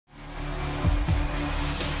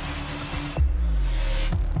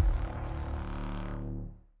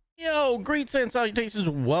Hello, greets and salutations.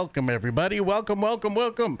 Welcome, everybody. Welcome, welcome,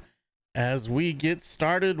 welcome. As we get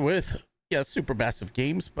started with, Supermassive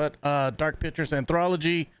Games, but Dark Pictures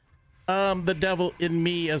Anthology, The Devil in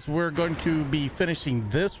Me, as we're going to be finishing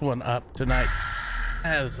this one up tonight.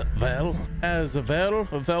 As well,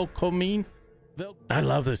 Velkommen. I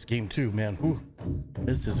love this game too, man. Ooh,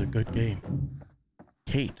 this is a good game.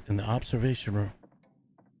 Kate in the observation room.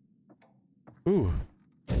 Ooh.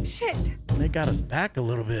 Shit. They got us back a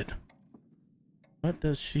little bit. What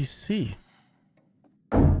does she see?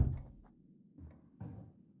 Oh,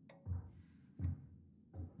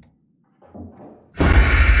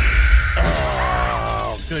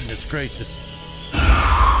 goodness gracious.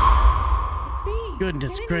 It's me.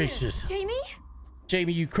 Goodness gracious. Jamie?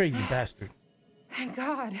 Jamie, you crazy bastard. Thank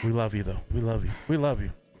God. We love you, though. We love you. We love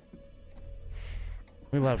you.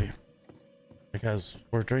 We love you. Because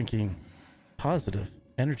we're drinking positive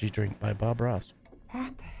energy drink by Bob Ross.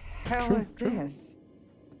 What the hell is this?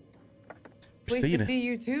 Pleased to see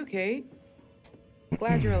you too, Kate.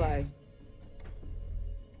 Glad you're alive.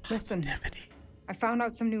 Listen, I found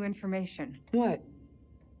out some new information. What?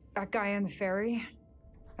 That guy on the ferry,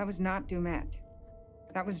 that was not Dumet.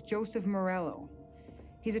 That was Joseph Morello.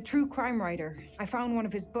 He's a true crime writer. I found one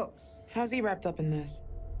of his books. How's he wrapped up in this?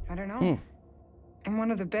 I don't know. In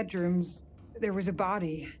one of the bedrooms, there was a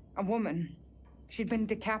body, a woman. She'd been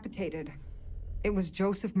decapitated. It was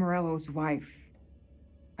Joseph Morello's wife.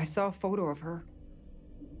 I saw a photo of her.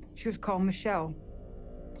 She was called Michelle.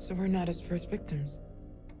 So we're not his first victims?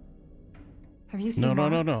 Have you seen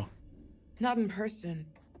No. Not in person,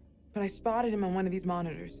 but I spotted him on one of these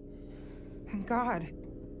monitors. Thank God.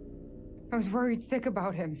 I was worried sick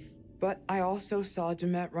about him. But I also saw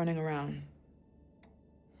Dumet running around.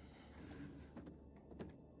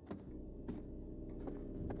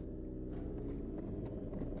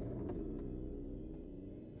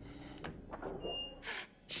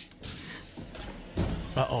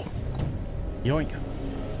 Uh-oh. Yoink.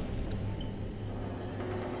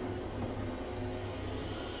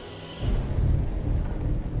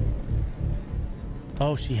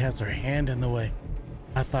 Oh, she has her hand in the way.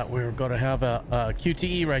 I thought we were going to have a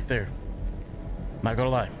QTE right there. Not gonna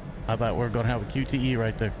lie. I thought we were going to have a QTE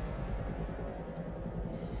right there.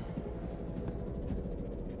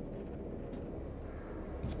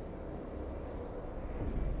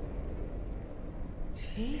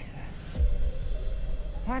 Jesus.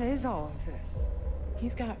 What is all of this?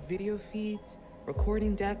 He's got video feeds,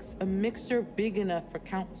 recording decks, a mixer big enough for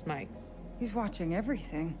countless mics. He's watching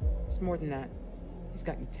everything. It's more than that. He's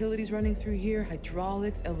got utilities running through here,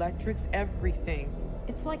 hydraulics, electrics, everything.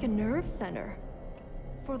 It's like a nerve center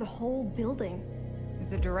for the whole building.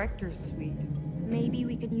 It's a director's suite. Maybe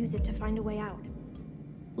we could use it to find a way out.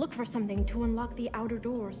 Look for something to unlock the outer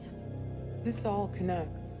doors. This all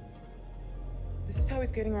connects. This is how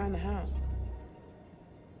he's getting around the house.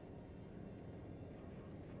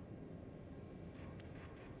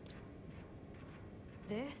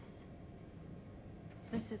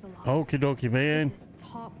 This is a lot. Okie dokie, man. This is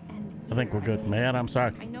top end I think we're good, man. I'm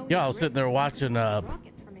sorry. Yeah, I was sitting there watching, a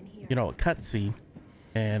cutscene,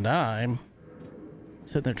 and I'm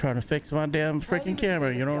sitting there trying to fix my damn freaking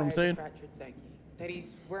camera. You know what I'm saying? That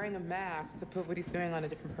he's wearing a mask to put what he's doing on a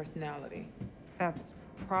different personality. That's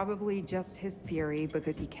probably just his theory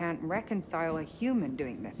because he can't reconcile a human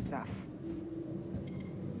doing this stuff.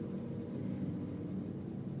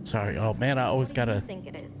 Sorry. Oh, man, I always got to think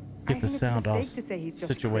it is. get the sound all to say he's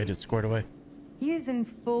just situated, crazy. squared away. He is in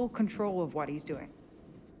full control of what he's doing.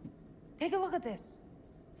 Take a look at this.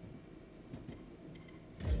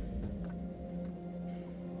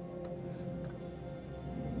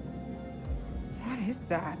 What is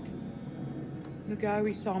that? The guy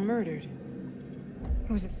we saw murdered.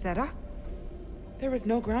 It was a setup? There was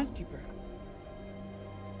no groundskeeper.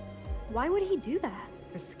 Why would he do that?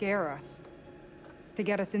 To scare us. To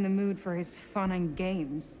get us in the mood for his fun and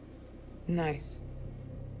games. Nice.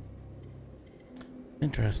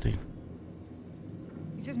 Interesting.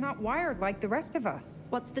 He's just not wired like the rest of us.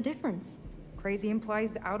 What's the difference? Crazy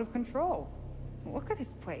implies out of control. Look at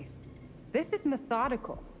this place. This is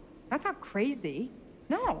methodical. That's not crazy.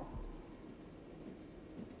 No.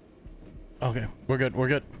 Okay, we're good. We're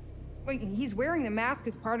good. Wait, he's wearing the mask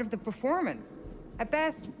as part of the performance. At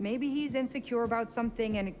best, maybe he's insecure about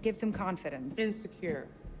something and it gives him confidence. Insecure?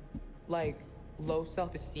 Like low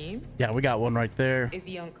self-esteem? Yeah, we got one right there. Is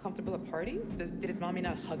he uncomfortable at parties? Did his mommy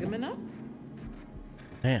not hug him enough?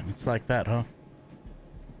 Damn, it's like that, huh?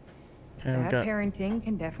 Okay, we Bad got... parenting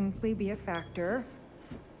can definitely be a factor,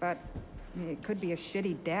 but it could be a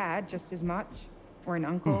shitty dad just as much, or an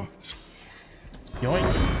uncle.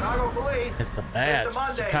 Yoink. Chicago Police. It's a badge. Mr.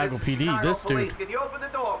 Monday, Chicago this is PD. Chicago This Police. dude. Can you open the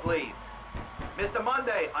door, please? Mr.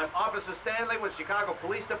 Monday, I'm Officer Stanley with Chicago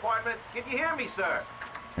Police Department. Can you hear me, sir?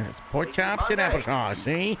 It's pork Mr. chops and Monday. applesauce,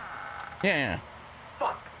 see? Yeah.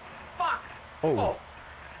 Fuck. Oh.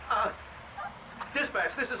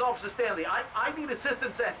 Dispatch, this is Officer Stanley. I need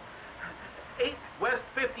assistance at 8 West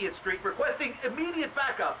 50th Street, requesting immediate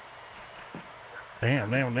backup.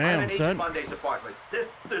 Damn, I'm in H. son. Monday's apartment.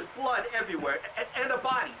 There's blood everywhere and a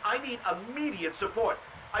body. I need immediate support.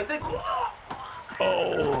 I think...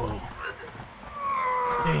 Oh.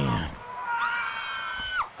 Damn.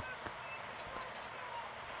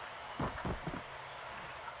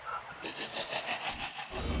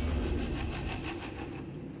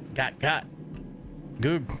 Got.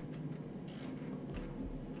 Good.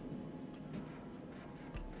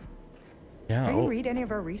 Yeah. Can you read any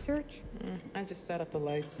of our research? I just set up the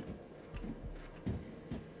lights.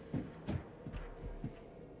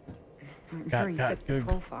 I'm Got- sure he got fits the good.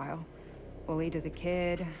 profile. Bullied as a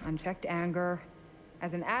kid, unchecked anger.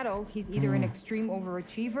 As an adult, he's either an extreme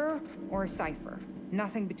overachiever or a cipher.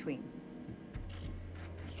 Nothing between.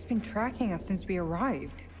 He's been tracking us since we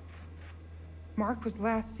arrived. Mark was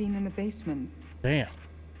last seen in the basement. Damn.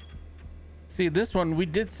 See, this one, we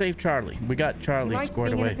did save Charlie. We got He Charlie likes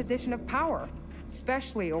squared being in away. a position of power,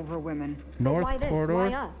 especially over women. North Why this? corridor.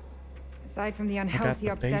 Why us? Aside from the unhealthy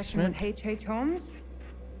the obsession with basement. H.H. Holmes,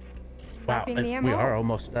 it's Wow, not being the MO. we are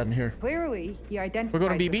almost done here. Clearly, he identifies We're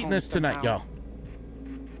going to be with beating Holmes this tonight, somehow. y'all.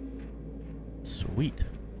 Sweet.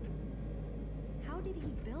 How did he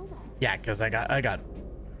build all Yeah, because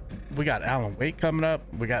we got Alan Wake coming up.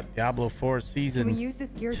 We got Diablo 4 Can we season use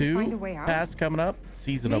this gear to find a 2 way out? pass coming up.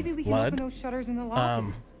 Season Maybe of we can open Blood. those shutters in the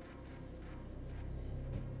lobby.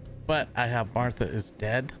 But I have Martha is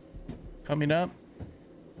Dead coming up.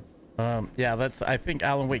 Yeah, that's, I think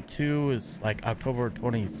Alan Wake 2 is like October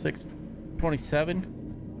 26th, 27.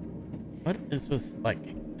 What is this like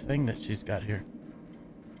thing that she's got here?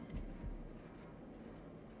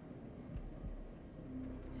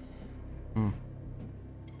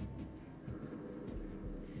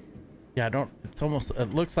 Yeah, I don't, it's almost,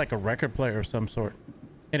 it looks like a record player of some sort.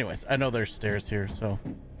 Anyways, I know there's stairs here, so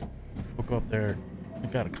we'll go up there. We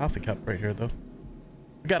got a coffee cup right here, though.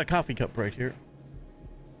 We got a coffee cup right here.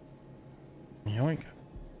 Yoink.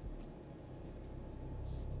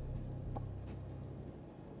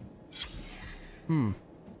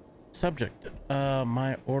 Subject.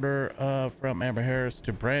 My order from Amber Harris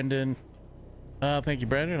to Brandon. Thank you,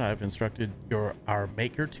 Brandon. I've instructed our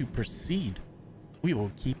maker to proceed. We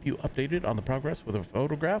will keep you updated on the progress with the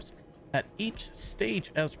photographs at each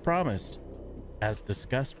stage as promised. As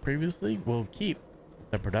discussed previously, we'll keep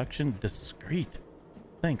the production discreet.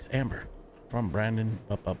 Thanks, Amber. From Brandon.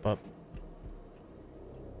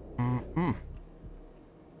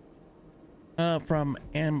 From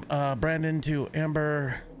Brandon to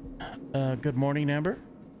Amber. Good morning, Amber.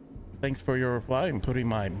 Thanks for your reply and putting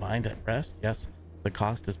my mind at rest. Yes, the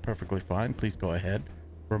cost is perfectly fine. Please go ahead.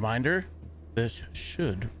 Reminder, this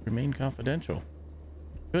should remain confidential.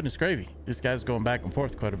 Goodness gravy. This guy's going back and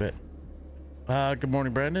forth quite a bit. Good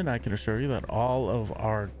morning, Brandon. I can assure you that all of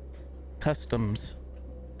our custom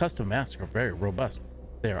masks are very robust.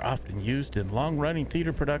 They are often used in long-running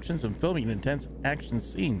theater productions and filming intense action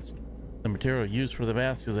scenes. The material used for the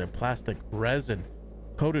mask is a plastic resin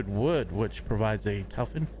coated wood, which provides a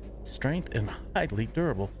toughened strength and highly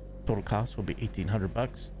durable. Total cost will be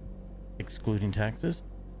 $1,800, excluding taxes.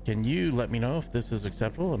 Can you let me know if this is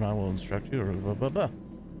acceptable, and I will instruct you. Blah, blah, blah.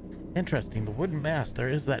 Interesting. The wooden mask. There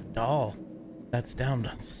is that doll that's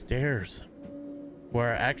downstairs,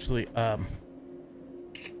 where actually, oh,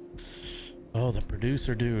 the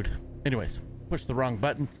producer dude. Anyways, pushed the wrong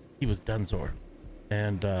button. He was Dunzor,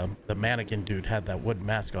 and the mannequin dude had that wooden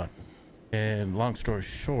mask on. And long story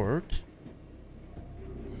short,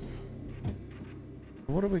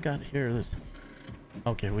 what do we got here? This.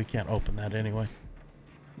 Okay, we can't open that anyway.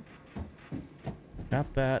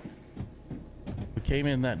 Got that. We came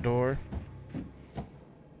in that door.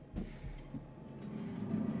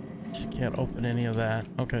 She can't open any of that.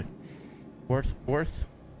 Okay. Worth.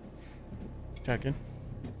 Checking.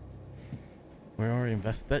 We already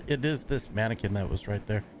invested. It is this mannequin that was right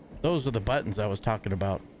there. Those are the buttons I was talking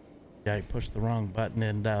about. Yeah, I pushed the wrong button,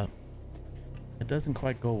 and it doesn't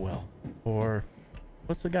quite go well. Or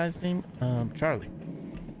what's the guy's name? Charlie.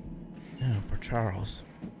 Yeah, for Charles.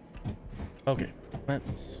 Okay,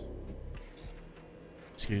 let's.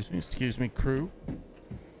 Excuse me, crew.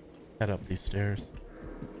 Head up these stairs.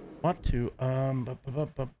 Want to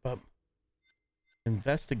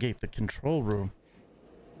investigate the control room.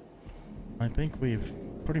 I think we've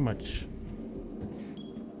pretty much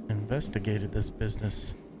investigated this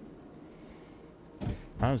business.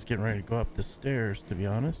 I was getting ready to go up the stairs, to be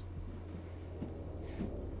honest.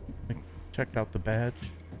 I checked out the badge.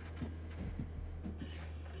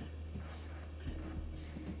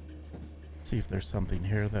 See if there's something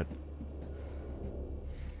here that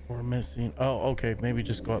we're missing. Oh, okay, maybe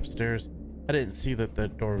just go upstairs. I didn't see that the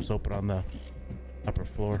door was open on the upper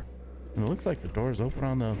floor, and it looks like the door is open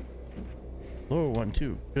on the lower one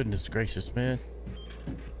too. Goodness gracious, man.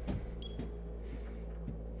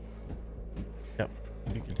 Yep,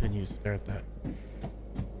 you continue to stare at that.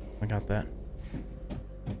 I got that.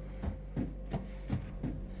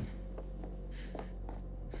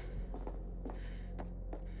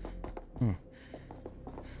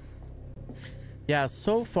 Yeah,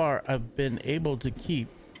 so far I've been able to keep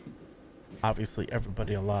obviously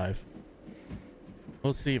everybody alive.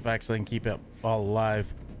 We'll see if I actually can keep it all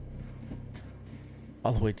alive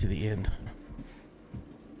all the way to the end.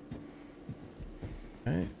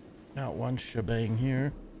 Okay, got one shebang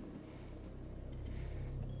here.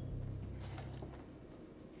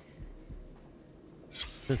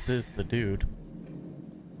 This is the dude.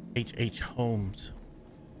 Holmes.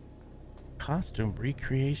 Costume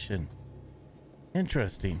recreation.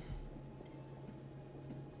 Interesting.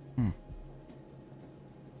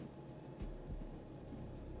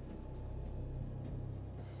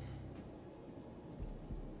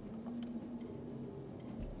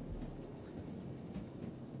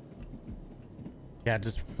 Yeah,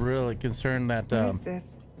 just really concerned that What is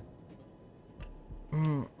this?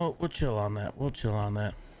 Oh, we'll chill on that. We'll chill on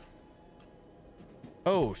that.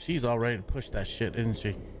 Oh, she's all ready to push that shit, isn't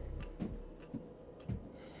she?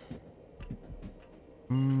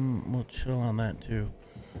 We'll chill on that too.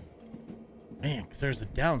 Man, because there's a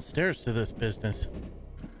downstairs to this business.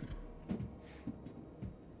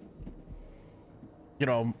 You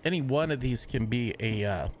know, any one of these can be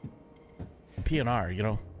a PNR, you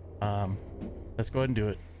know. Let's go ahead and do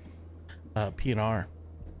it. PNR.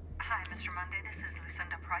 Hi, Mr. Monday. This is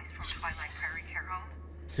Lucinda Price from Twilight Prairie Care Home.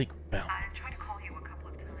 Secret bell. I tried to call you a couple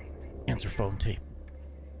of times. Answer phone tape.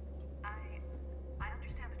 I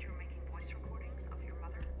understand that you're making voice recordings of your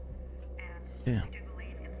mother, and Yeah. I do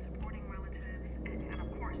believe in supporting relatives, and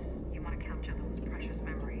of course, you want to capture those precious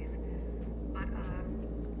memories. But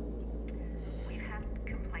we've had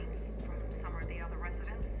complaints from some of the other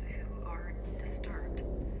residents who are disturbed.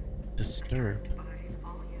 Disturbed. By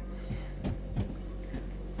volume.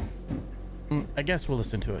 I guess we'll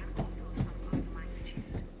listen to it. Also some of the language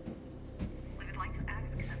used. We would like to ask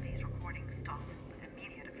that these recordings stop with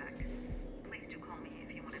immediate effect. Please do call me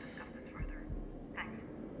if you want to discuss this further. Thanks.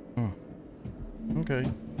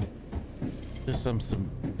 Okay. There's some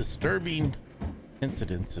disturbing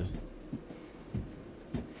incidences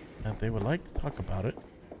that they would like to talk about it.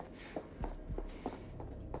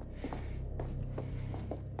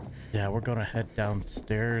 Yeah, we're gonna head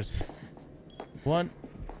downstairs. One.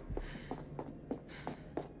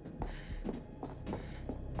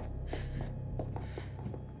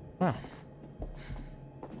 Wow.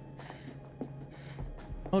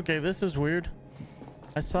 Okay, this is weird.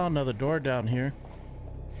 I saw another door down here.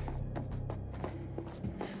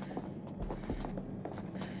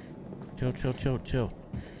 Chill, chill, chill, chill.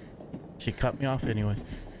 She cut me off anyways.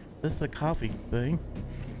 This is a coffee thing.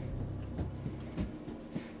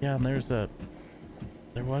 Yeah, and there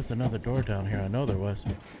was another door down here. I know there was.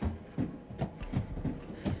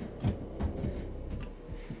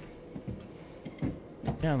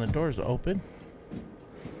 Yeah, and the door's open.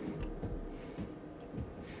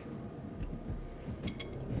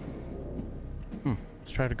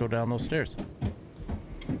 Let's try to go down those stairs.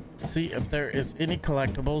 See if there is any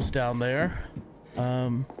collectibles down there.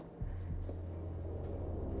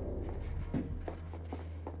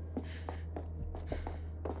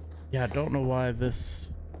 Yeah, I don't know why this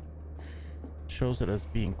shows it as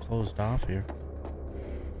being closed off here.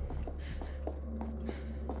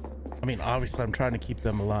 I mean, obviously I'm trying to keep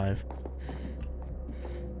them alive.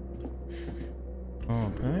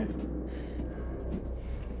 Okay.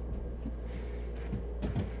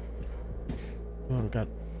 What we got?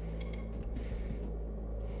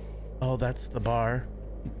 Oh, that's the bar.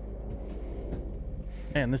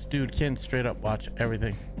 Man, this dude can straight up watch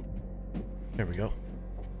everything. There we go.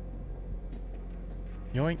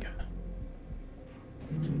 Yoink.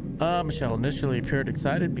 Michelle initially appeared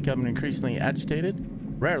excited, becoming increasingly agitated.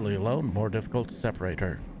 Rarely alone, more difficult to separate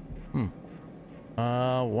her.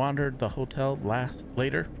 Wandered the hotel last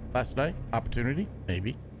night. Opportunity,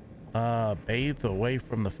 maybe. Bathed away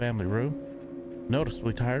from the family room.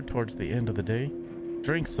 Noticeably tired towards the end of the day.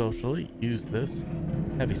 Drink socially. Used this.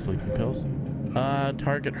 Heavy sleeping pills.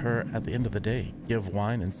 Target her at the end of the day. Give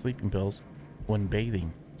wine and sleeping pills when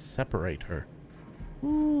bathing. Separate her.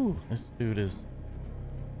 Ooh, this dude is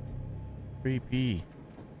creepy.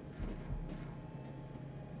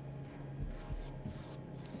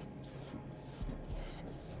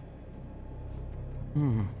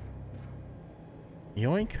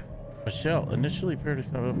 Yoink. Michelle initially appeared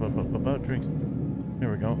about drinks.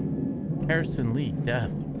 There we go. Harrison Lee, death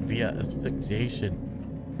via asphyxiation.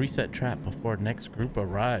 Reset trap before next group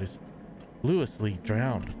arrives. Lewis Lee,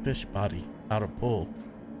 drowned, fish body, out of pool.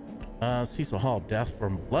 Cecil Hall, death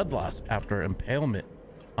from blood loss after impalement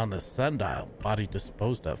on the sundial, body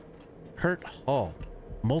disposed of. Kurt Hall,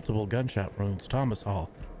 multiple gunshot wounds. Thomas Hall,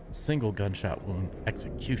 single gunshot wound,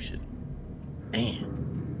 execution.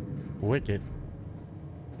 Man, wicked.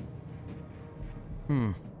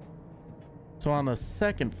 So on the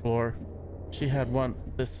second floor, she had one,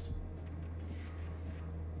 this,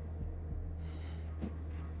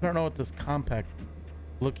 I don't know what this compact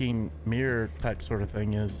looking mirror type sort of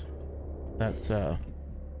thing is. That's, well,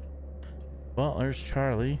 there's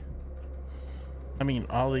Charlie. I mean,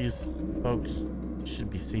 all these folks should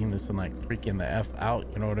be seeing this and like freaking the F out,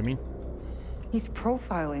 you know what I mean? He's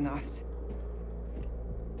profiling us.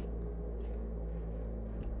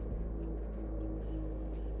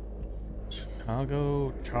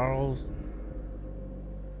 Chicago, Charles.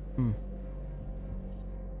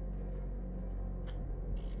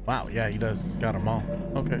 Wow, yeah, he does got them all.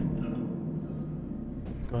 Okay.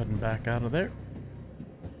 Go ahead and back out of there.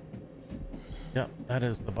 Yep, that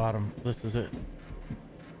is the bottom. This is it.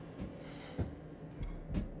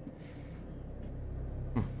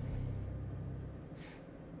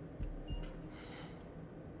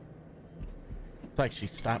 It's like she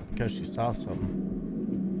stopped because she saw something.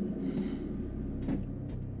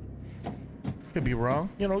 Could be wrong,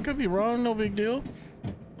 you know, could be wrong, no big deal.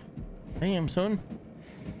 Damn, son.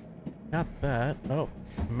 Got that. Oh,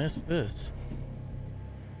 missed this.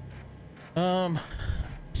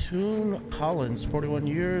 Toon Collins, 41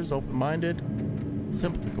 years, open-minded,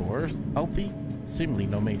 symptom healthy, seemingly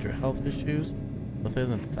no major health issues,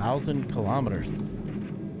 within 1,000 kilometers.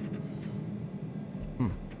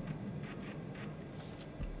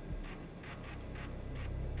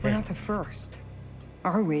 We're not the first,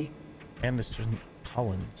 are we? Anderson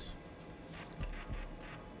Collins,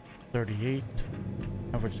 38,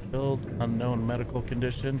 average build, unknown medical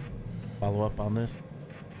condition. Follow up on this.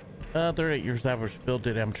 38 years average build,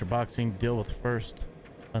 did amateur boxing, deal with first,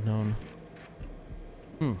 unknown.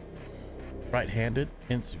 Right-handed,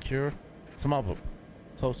 insecure, small but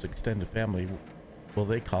close extended family. Will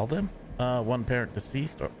they call them? One parent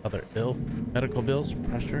deceased or other ill, medical bills,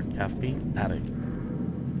 pressure, caffeine, addict.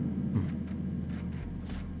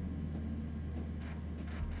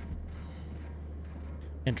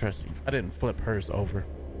 Interesting. I didn't flip hers over.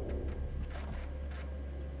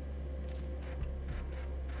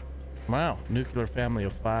 Wow. Nuclear family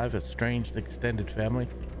of 5, estranged extended family,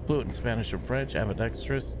 fluent in Spanish and French,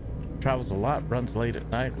 ambidextrous, travels a lot, runs late at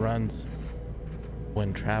night, runs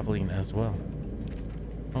when traveling as well.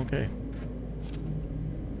 Okay.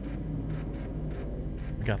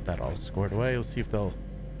 We got that all squared away. Let's see if they'll...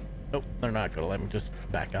 Nope, they're not gonna let me just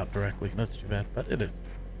back out directly. That's too bad, but it is.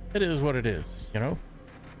 It is what it is, you know?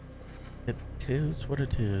 It is what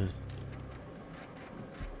it is.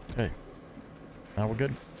 Okay. Now we're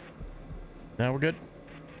good. Now we're good.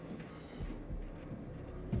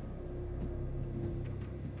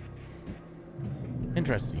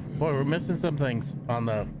 Interesting. Boy, we're missing some things on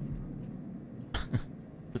the,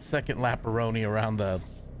 the second laparoni around the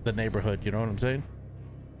neighborhood. You know what I'm saying?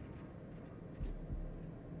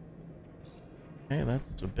 Hey,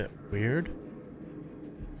 that's a bit weird.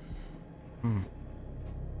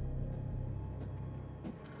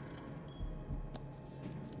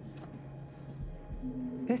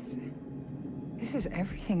 This is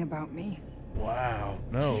everything about me. Wow.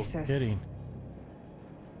 No Jesus. Kidding.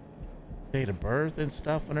 Date of birth and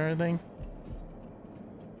stuff and everything.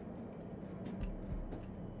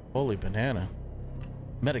 Holy banana.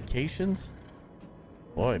 Medications.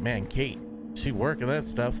 Boy, man, Kate, she working that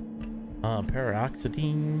stuff.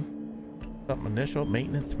 Paroxetine, something initial,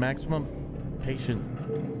 maintenance maximum,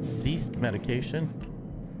 patient ceased medication,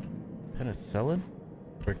 penicillin,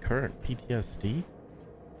 recurrent PTSD,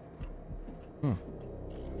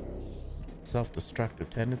 self-destructive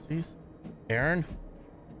tendencies, Aaron,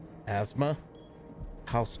 asthma,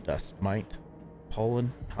 house dust mite,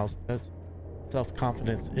 pollen, house pest,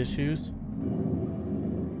 self-confidence issues,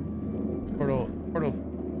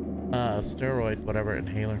 steroid, whatever,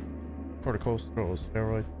 inhaler,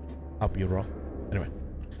 corticosteroid, albuterol. Anyway,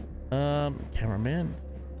 cameraman,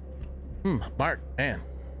 Mark, man.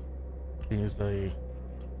 He's a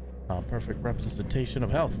perfect representation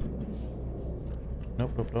of health.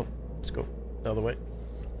 Nope, nope, nope. Let's go the other way.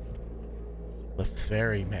 The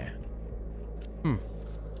ferryman.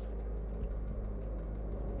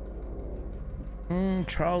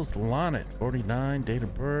 Charles Lonnet, 49, date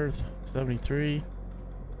of birth, 73.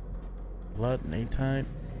 Blood and A-type.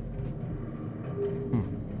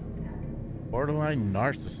 Borderline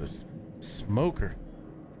narcissist. Smoker.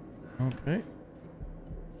 Okay.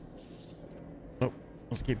 Oh,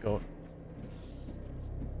 let's keep going.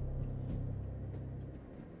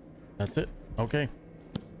 That's it. Okay.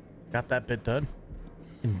 Got that bit done.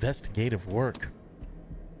 Investigative work.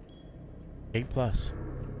 A+.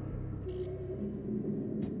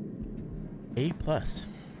 A+.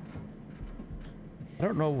 I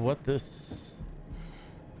don't know what this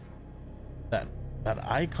that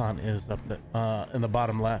icon is up there in the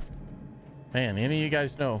bottom left. Man, any of you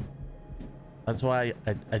guys know? That's why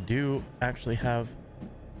I do actually have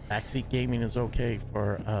backseat gaming is okay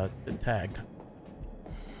for the tag.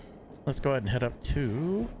 Let's go ahead and head up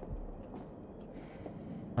to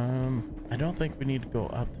I don't think we need to go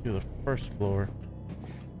up to the first floor.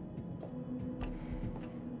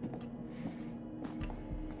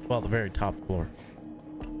 Well, the very top floor.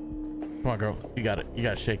 Come on, girl. You got it. You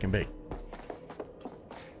got shake and bake.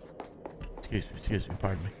 Excuse me,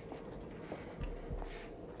 pardon me.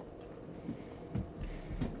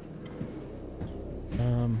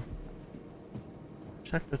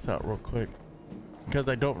 Check this out real quick. Because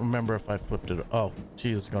I don't remember if I flipped it. Oh,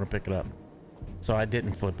 she's gonna pick it up. So I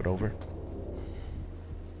didn't flip it over.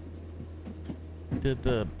 Did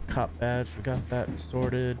the cop badge. We got that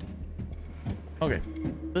sorted. Okay.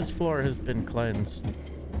 This floor has been cleansed.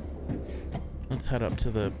 Let's head up to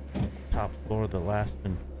the top floor, the last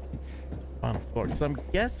and final floor. Because I'm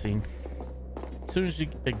guessing as soon as you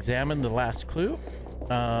examine the last clue,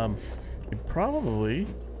 you probably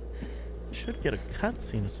should get a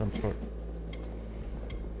cutscene of some sort.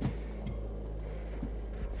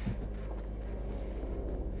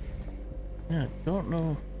 Yeah, don't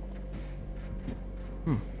know.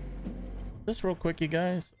 Just real quick, you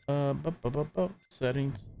guys.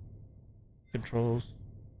 Settings, controls.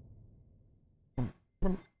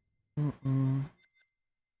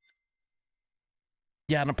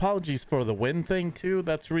 Yeah, and apologies for the wind thing too.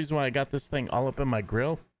 That's the reason why I got this thing all up in my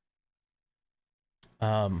grill.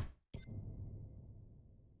 Come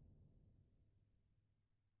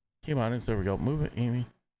on, there we go. Move it, Amy.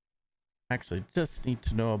 Actually, just need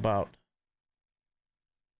to know about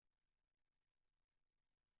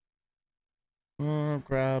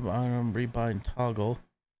grab item, rebind toggle.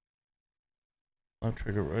 Left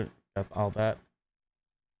trigger, right, got all that.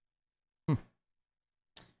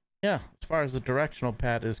 Yeah, as far as the directional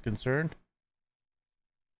pad is concerned,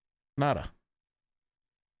 nada.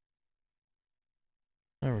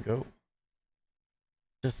 There we go.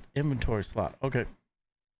 Just inventory slot. Okay.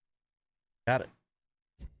 Got it.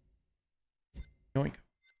 Yoink.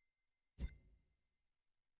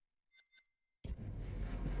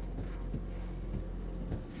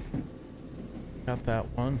 Got that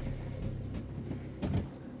one.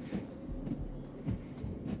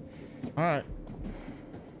 All right.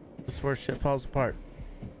 This is where shit falls apart.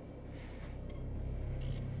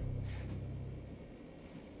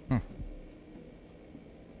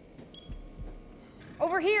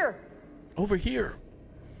 Over here. Over here.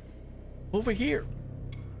 Over here.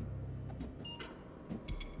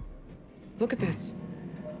 Look at this.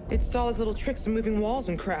 It saw his little tricks of moving walls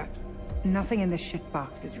and crap. Nothing in this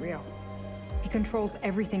shitbox is real. He controls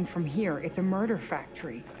everything from here. It's a murder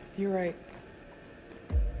factory. You're right.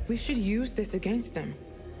 We should use this against him.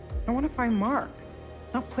 I want to find Mark,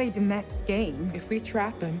 not play Demet's game. If we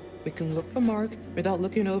trap him, we can look for Mark without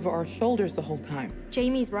looking over our shoulders the whole time.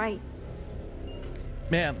 Jamie's right.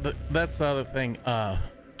 Man, that's the other thing.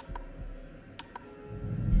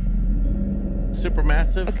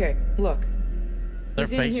 Supermassive. Okay, look. Their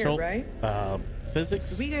He's in facial, here, right?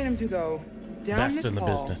 Physics. If we get him to go down Best this in the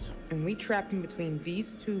hall, business. and we trap him between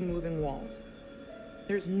these two moving walls,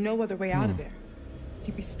 there's no other way out of there.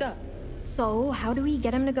 He'd be stuck. So, how do we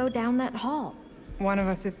get him to go down that hall? One of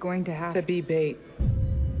us is going to have To be bait.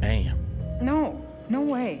 Bam. No, no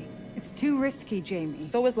way. It's too risky, Jamie.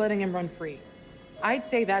 So is letting him run free. I'd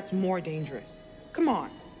say that's more dangerous. Come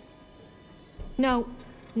on. No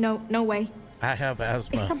way. I have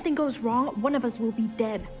asthma. If something goes wrong, one of us will be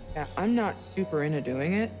dead. Yeah, I'm not super into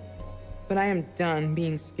doing it, but I am done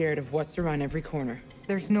being scared of what's around every corner.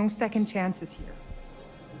 There's no second chances here.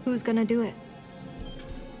 Who's gonna do it?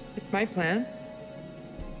 It's my plan.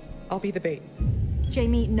 I'll be the bait.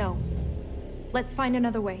 Jamie, no. Let's find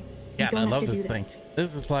another way. Yeah, and I don't have love to do this thing.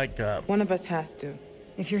 This is like One of us has to.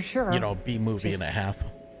 If you're sure. you know, B movie and a half.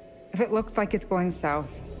 If it looks like it's going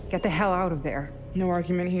south, get the hell out of there. No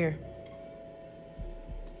argument here.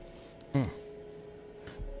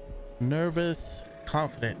 Nervous,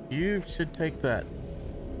 confident. You should take that.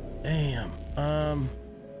 Damn.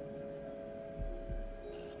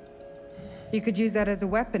 You could use that as a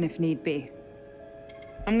weapon if need be.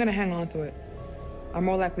 I'm gonna hang on to it. I'm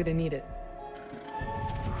more likely to need it.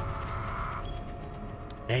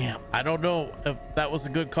 Damn. I don't know if that was a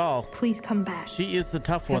good call. Please come back. She is the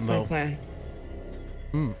tough That's one, my though. plan.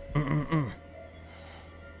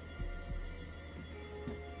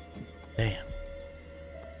 Damn.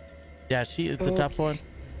 Yeah, she is the tough one.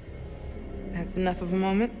 That's enough of a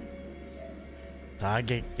moment. I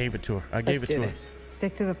gave it to her. I gave Let's it do to her. this.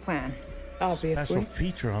 Stick to the plan. Obviously. Special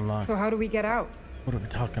feature unlocked. So how do we get out? What are we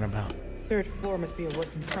talking about? Third floor must be a work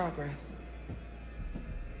in progress.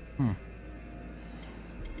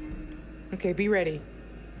 Okay, be ready.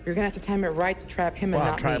 You're gonna have to time it right to trap him and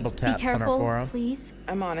Wow, not tribal me. tap Be on our careful, forearm. please.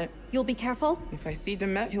 I'm on it. You'll be careful? If I see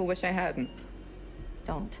Demet, he'll wish I hadn't.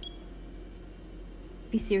 Don't.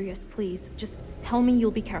 Be serious, please. Just tell me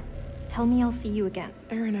you'll be careful. Tell me I'll see you again.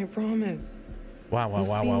 Aaron, I promise. Wow, wow, You'll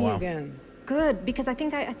wow, see wow, me wow. again. Good, because I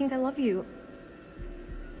think I love you.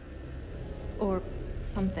 Or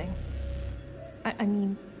something. I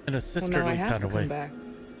mean, In a Well, now I sisterly have kind to of come way. back.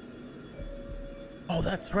 Oh,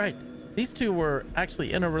 that's right. These two were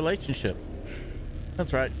actually in a relationship.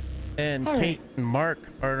 That's right. And All Kate right. and Mark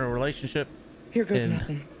are in a relationship. Here goes And,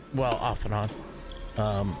 nothing. well, off and on.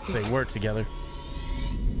 They were together.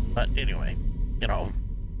 But anyway, you know,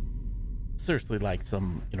 seriously, like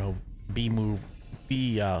some, you know, B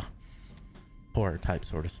horror type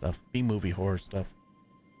sort of stuff. B movie horror stuff.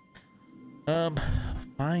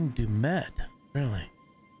 Find Demet. Really?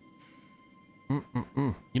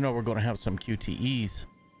 You know we're going to have some QTEs.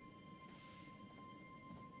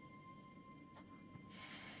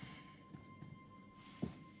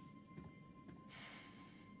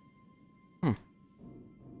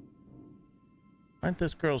 Find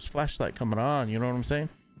this girl's flashlight coming on, you know what I'm saying?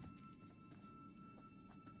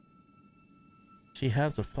 She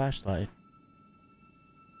has a flashlight.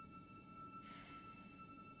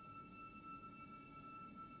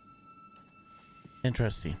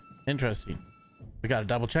 Interesting. Interesting. We gotta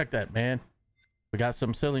double check that, man. We got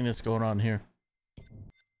some silliness going on here.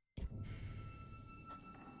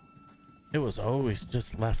 It was always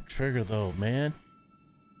just left trigger though, man.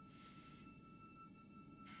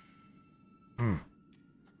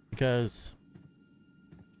 Because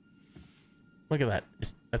look at that.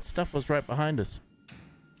 That stuff was right behind us.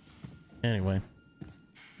 Anyway.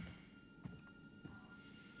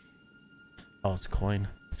 Oh, it's coin.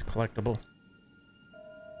 It's collectible.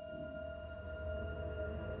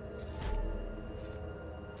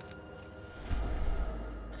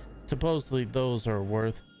 Supposedly those are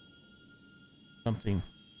worth something.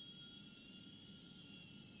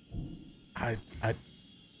 I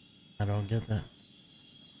don't get that.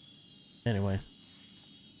 Anyways.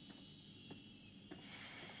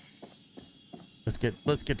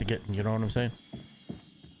 Let's get to getting, you know what I'm saying?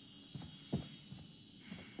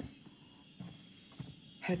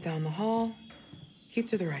 Head down the hall. Keep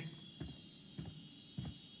to the right.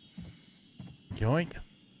 Yoink.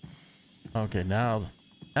 Okay, now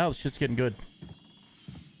the shit's getting good.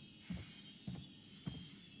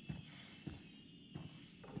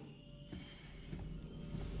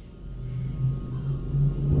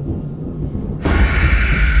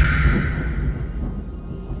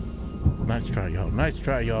 Nice try, y'all. Nice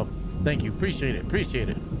try, y'all. Thank you. Appreciate it. Appreciate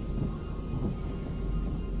it.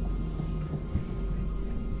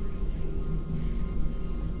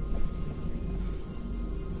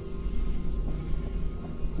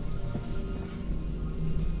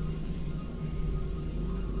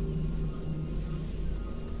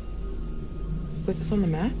 Was this on the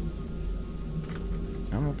map?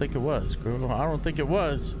 I don't think it was, girl. I don't think it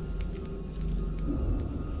was.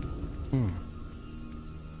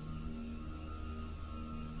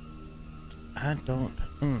 I don't.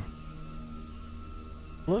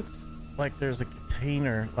 Looks like there's a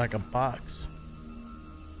container, like a box.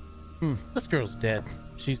 This girl's dead.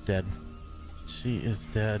 She's dead. She is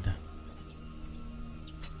dead.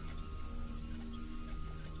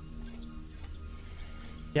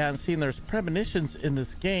 Yeah, and seeing there's premonitions in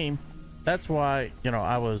this game. That's why, you know,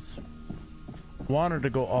 I was wanted to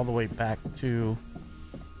go all the way back to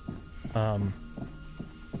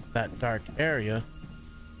that dark area.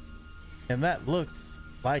 And that looks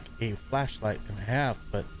like a flashlight and a half,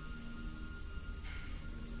 but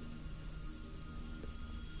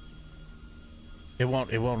It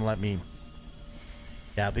won't let me.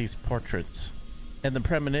 Yeah, these portraits and the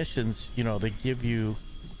premonitions, you know, they give you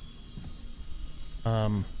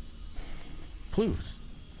clues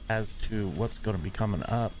as to what's going to be coming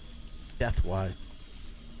up death wise.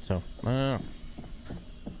 So like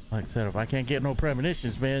I said, if I can't get no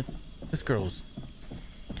premonitions, man, this girl's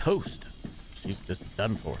toast. She's just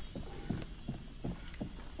done for.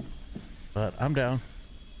 But I'm down.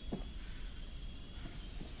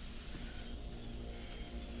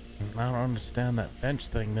 I don't understand that bench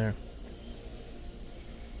thing there.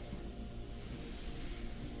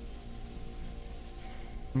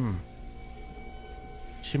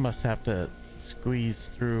 She must have to squeeze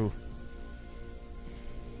through.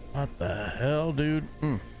 What the hell, dude?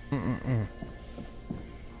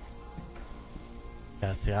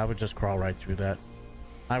 Yeah, see, I would just crawl right through that.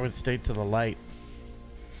 I would stay to the light.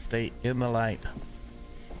 Stay in the light.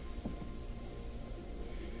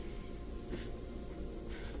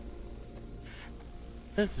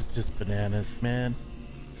 This is just bananas, man.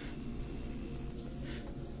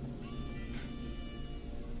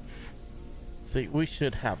 See, we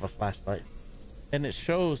should have a flashlight. And it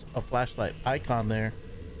shows a flashlight icon there.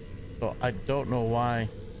 So I don't know why.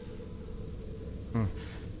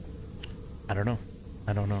 I don't know.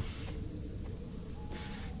 I don't know.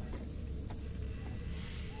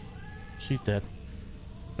 She's dead.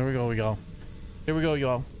 There we go, y'all. Here we go,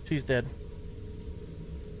 y'all. She's dead.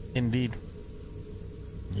 Indeed.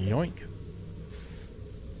 Yoink.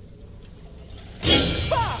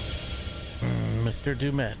 Mr.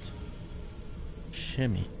 Dumet.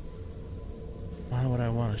 Shimmy. Why would I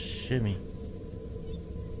want to shimmy?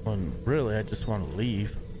 When really I just want to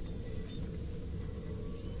leave.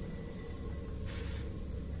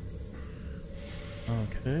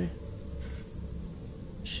 Okay.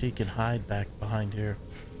 She can hide back behind here.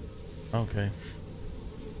 Okay.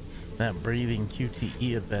 That breathing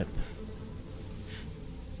QTE event.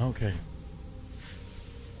 Okay.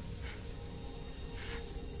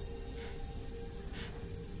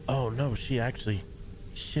 Oh no, she actually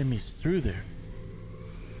shimmies through there.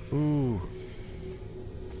 Ooh.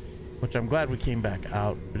 Which I'm glad we came back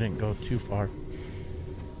out. We didn't go too far.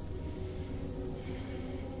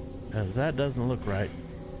 Because that doesn't look right.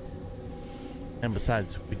 And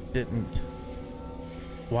besides, we didn't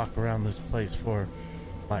walk around this place for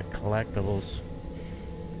like collectibles.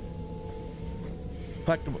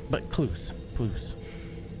 Collectible, but clues. Clues.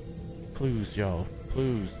 Clues, y'all.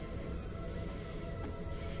 Clues.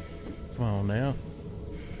 Come on now.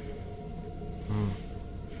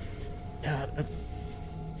 Yeah, that's...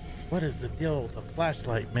 What is the deal with the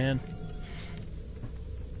flashlight, man?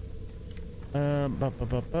 Bup.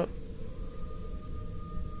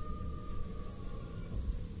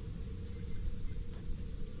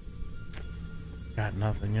 Got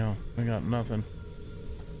nothing, yo. We got nothing.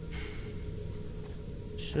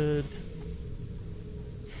 Should...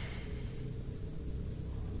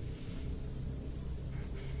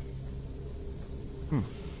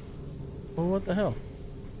 Well, what the hell?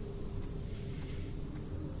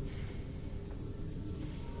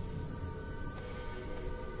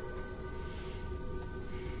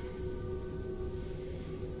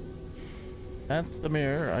 That's the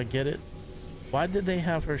mirror, I get it. Why did they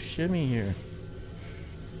have her shimmy here?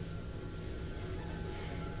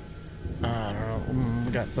 I don't know.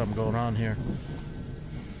 We got something going on here.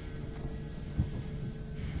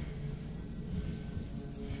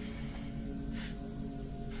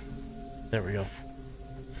 There we go.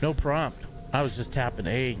 No prompt. I was just tapping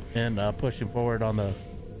A and pushing forward on the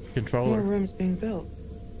controller. More rooms being built.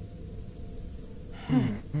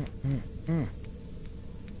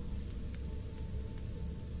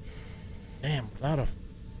 Damn, without a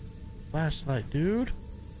flashlight, dude.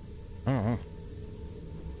 I don't know.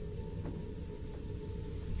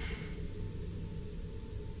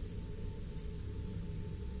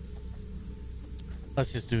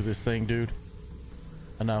 Let's just do this thing, dude.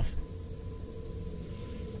 Enough.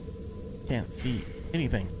 Can't see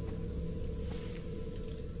anything.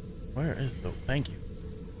 Where is the... Thank you.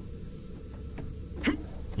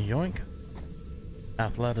 Yoink.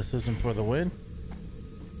 Athleticism for the win.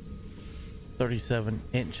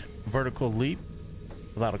 37-inch vertical leap.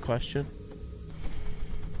 Without a question.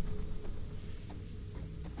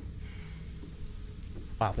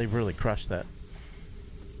 Wow, they really crushed that.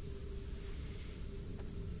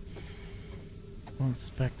 I'll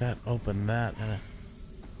inspect that, open that in a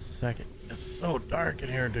second. It's so dark in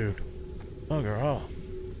here, dude. Bugger off.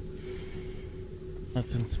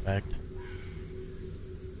 Let's inspect.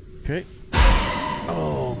 Okay.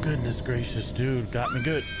 Oh, goodness gracious, dude. Got me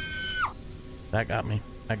good. That got me.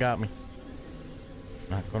 That got me.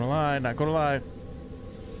 Not gonna lie, not gonna lie.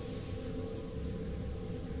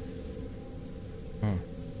 There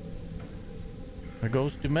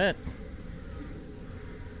goes Dumet.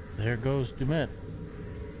 There goes Dumet.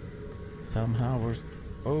 Somehow we're...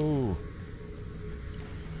 Oh.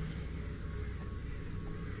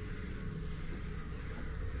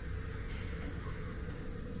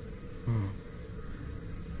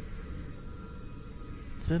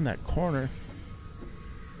 It's in that corner.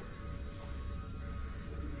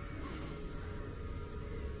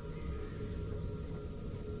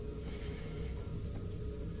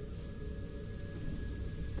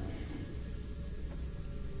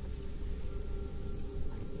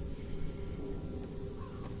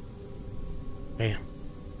 Man,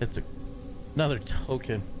 it's another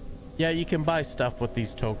token. Yeah, you can buy stuff with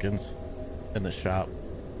these tokens in the shop.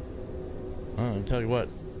 I'll tell you what,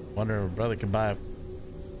 wonder if a brother can buy a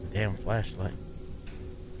damn flashlight.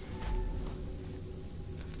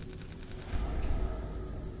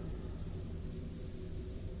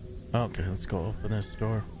 Okay, let's go open this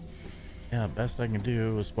door. Yeah, best I can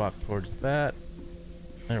do is walk towards that.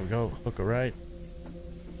 There we go, hook her right.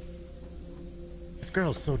 This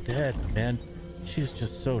girl's so dead, man. She's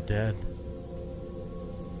just so dead.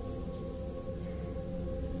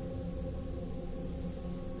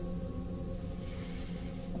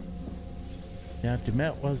 Yeah,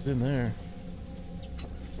 Dumet was in there.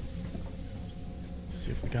 Let's see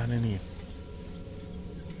if we got any.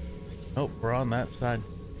 Oh, we're on that side.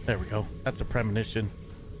 There we go. That's a premonition.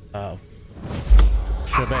 Shebang.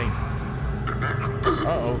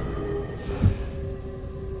 Uh-oh.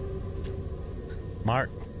 Mark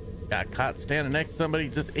got caught standing next to somebody,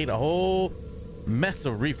 just ate a whole mess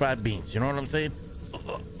of refried beans. You know what I'm saying?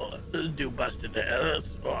 This dude busted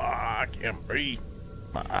ass. Oh, I can't breathe.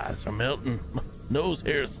 My eyes are melting. My nose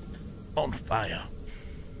hair's on fire.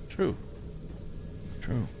 True.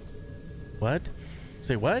 True. What?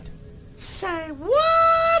 Say what? Say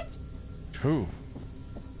what? True.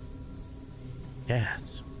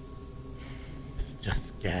 Gas. It's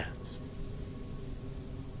just gas.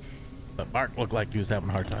 But Mark looked like he was having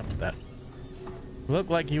a hard time with that. Looked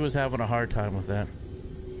like he was having a hard time with that.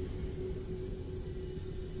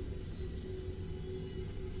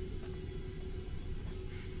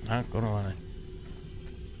 Not gonna lie.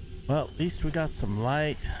 Well, at least we got some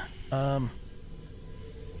light. Man.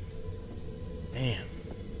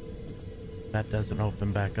 That doesn't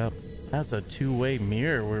open back up. That's a two-way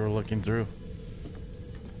mirror we were looking through.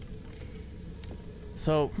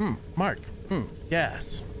 So, Mark.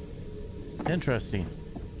 Gas. Interesting.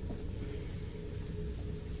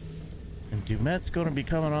 And Dumet's going to be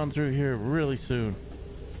coming on through here really soon.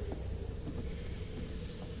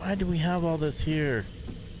 Why do we have all this here?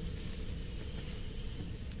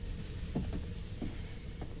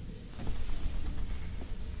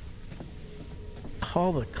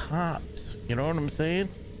 Call the cops. You know what I'm saying?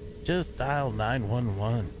 Just dial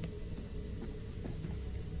 911.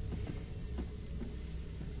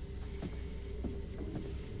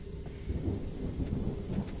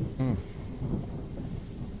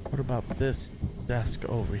 What about this desk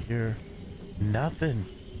over here? Nothing.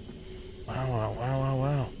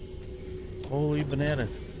 Wow. Holy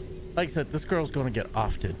bananas. Like I said, this girl's gonna get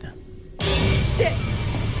offed. Shit!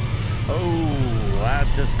 Oh, I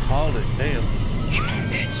just called it. Damn.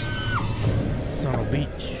 Bitch. Son of a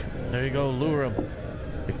beach. There you go, lure him.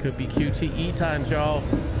 It could be QTE times, y'all.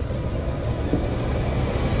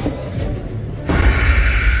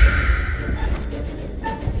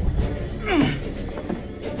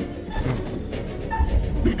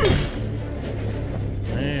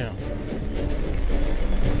 Damn.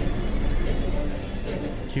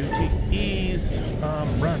 QTEs.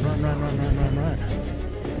 Run.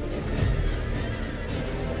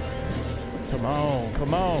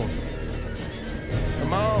 Come on.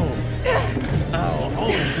 Oh,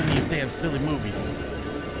 always in these damn silly movies.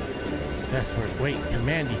 That's where, wait,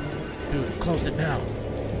 Mandy. Dude, close it now.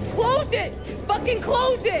 Close it! Fucking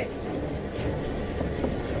close it!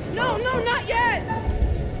 No, not yet!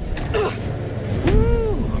 Woo!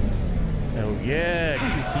 Oh yeah,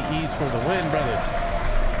 QTEs for the win, brother.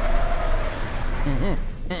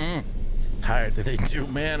 Tired today too,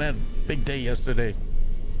 man. I had a big day yesterday.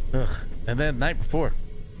 Ugh. And then night before.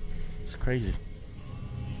 It's crazy.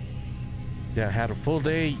 Yeah, I had a full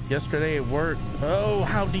day yesterday at work. Oh,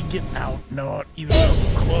 how'd he get out? Not even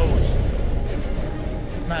close.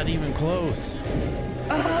 Not even close.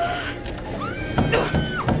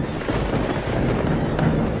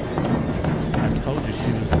 I told you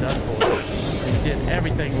she was done for. She did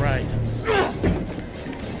everything right.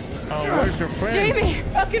 Oh, where's your friend? Jamie,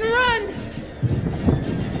 fucking run!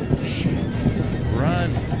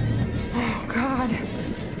 Run. Oh, God.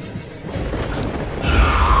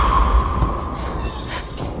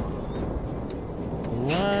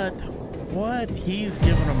 he's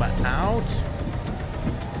giving him an out.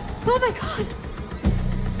 Oh my god!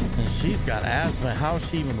 And she's got asthma. How's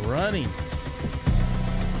she even running?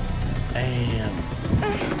 Damn.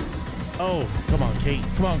 Oh, come on, Kate.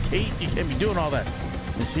 Come on, Kate. You can't be doing all that.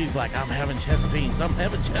 And she's like, I'm having chest pains. I'm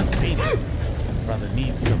having chest pains. Brother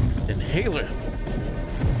needs some inhaler.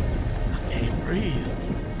 I can't breathe.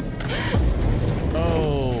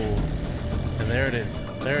 Oh. And there it is.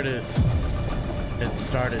 There it is. It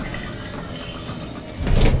started.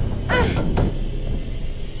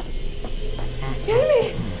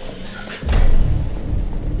 Jamie!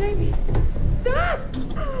 Jamie! Stop!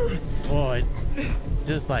 Boy,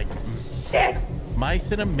 just like Shit!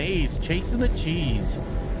 mice in a maze chasing the cheese.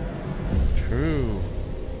 True.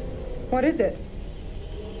 What is it?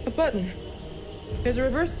 A button. There's a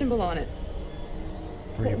reverse symbol on it.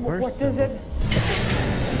 Reverse What does symbol. it?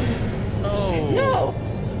 Oh. No!